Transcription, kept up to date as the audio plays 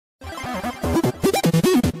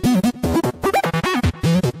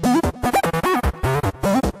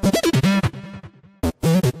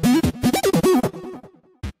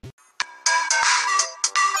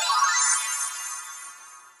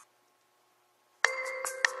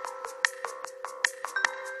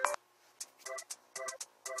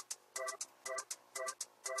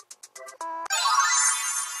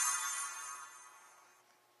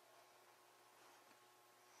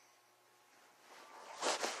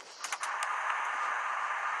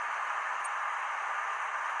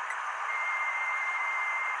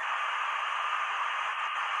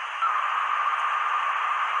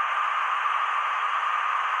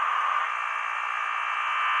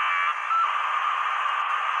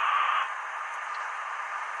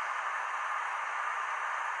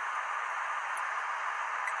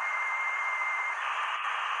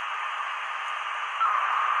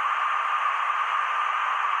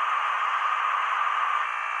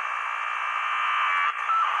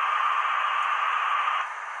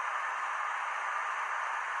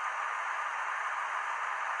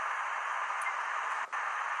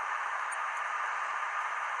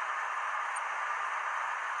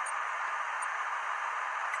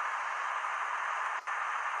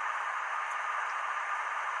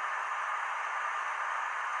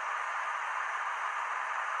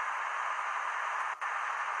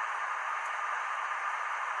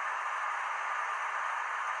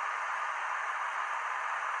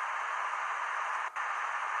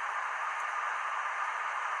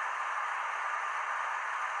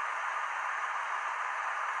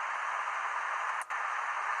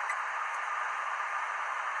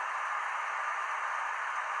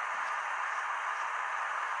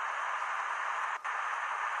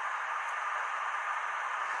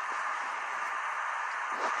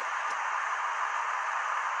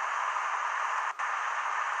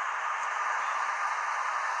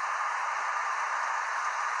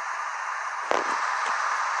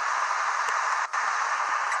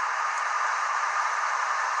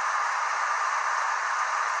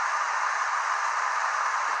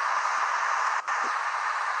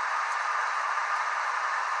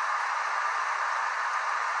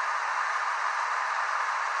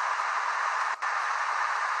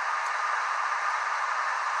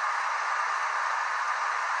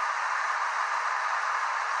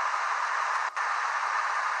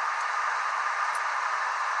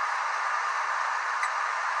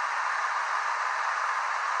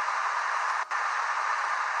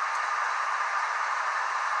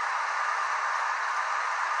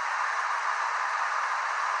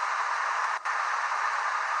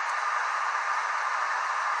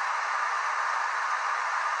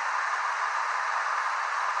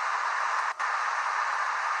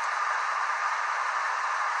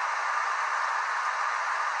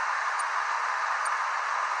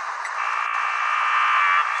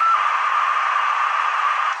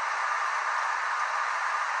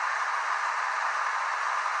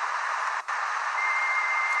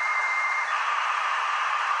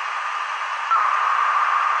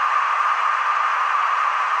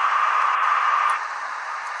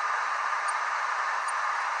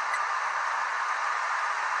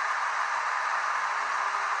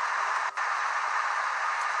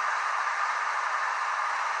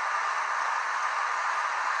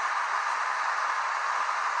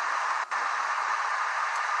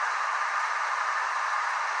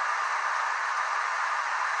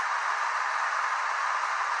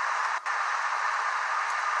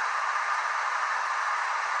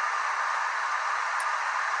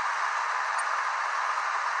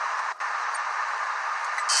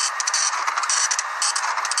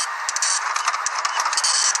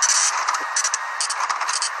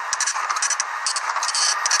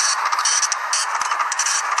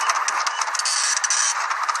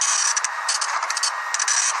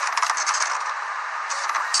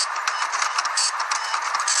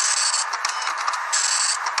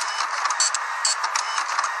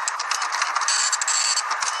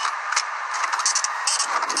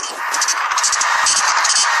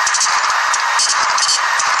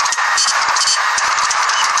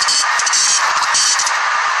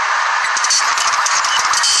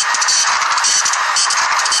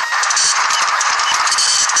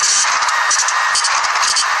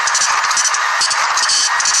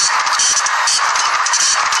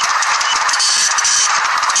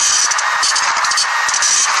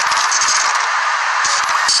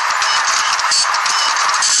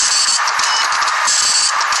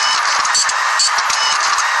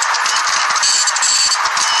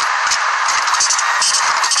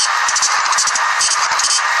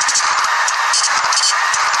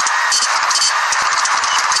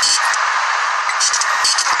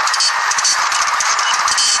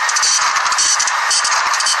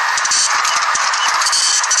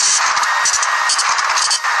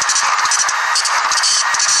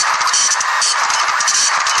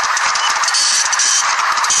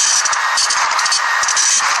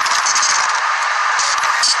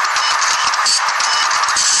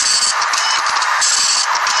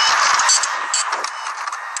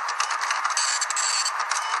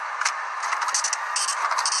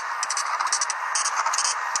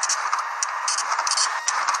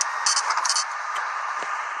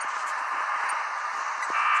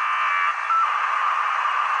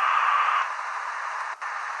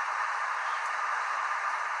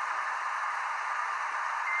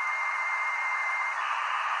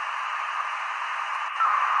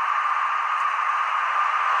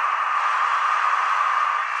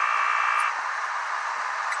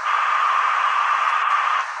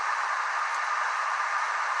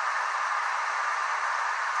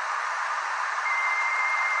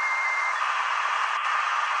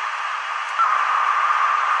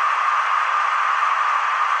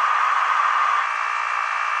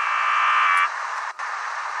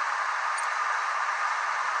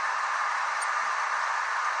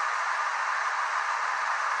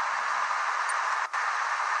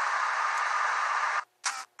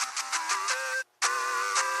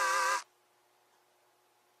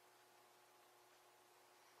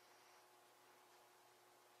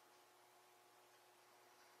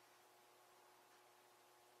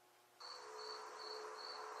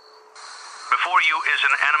Before you is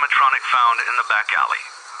an animatronic found in the back alley.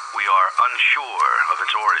 We are unsure of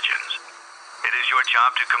its origins. It is your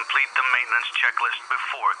job to complete the maintenance checklist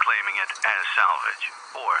before claiming it as salvage.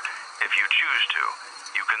 Or, if you choose to,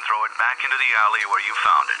 you can throw it back into the alley where you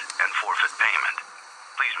found it and forfeit payment.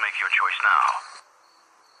 Please make your choice now.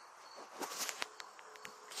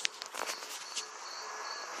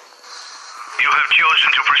 You have chosen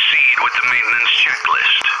to proceed with the maintenance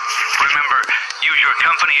checklist. Remember, use your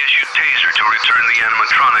company issued taser to return the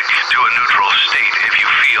animatronic to a neutral state if you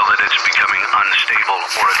feel that it's becoming unstable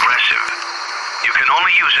or aggressive. You can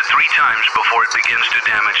only use it 3 times before it begins to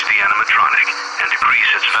damage the animatronic and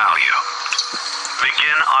decrease its value.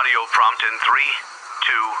 Begin audio prompt in 3,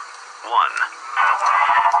 2, 1.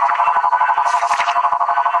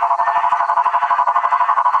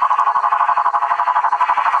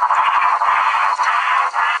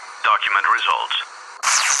 Document results.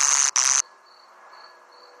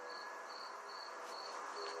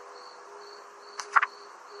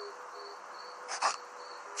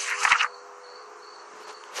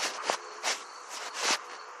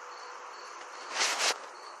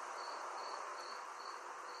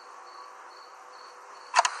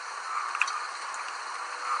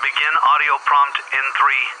 Begin audio prompt in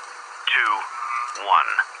 3, 2, 1.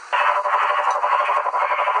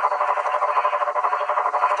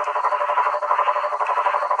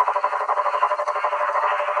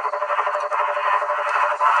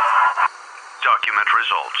 Document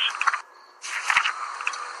results.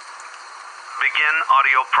 Begin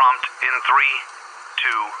audio prompt in 3, 2,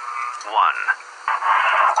 1.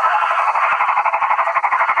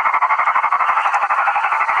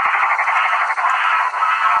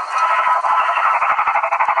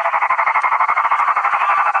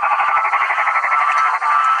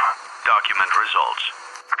 Document results.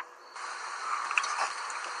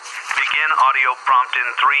 Begin audio prompt in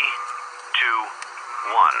 3, 2,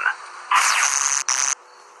 1.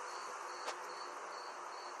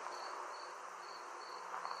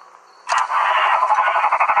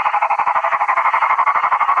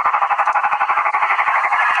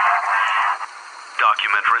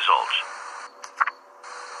 Document results.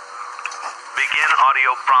 Begin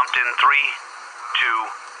audio prompt in 3, 2,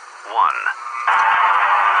 1.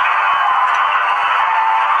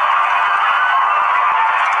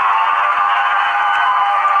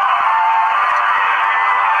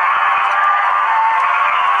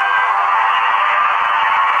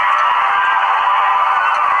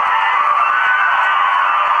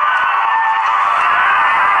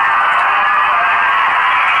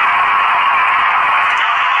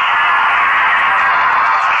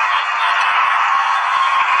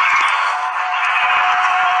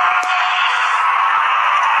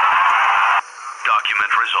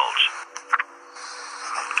 Document results.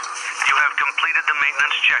 You have completed the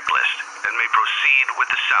maintenance checklist and may proceed with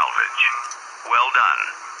the salvage. Well done.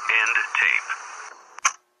 End tape.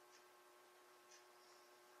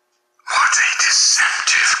 What a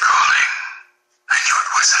deceptive calling.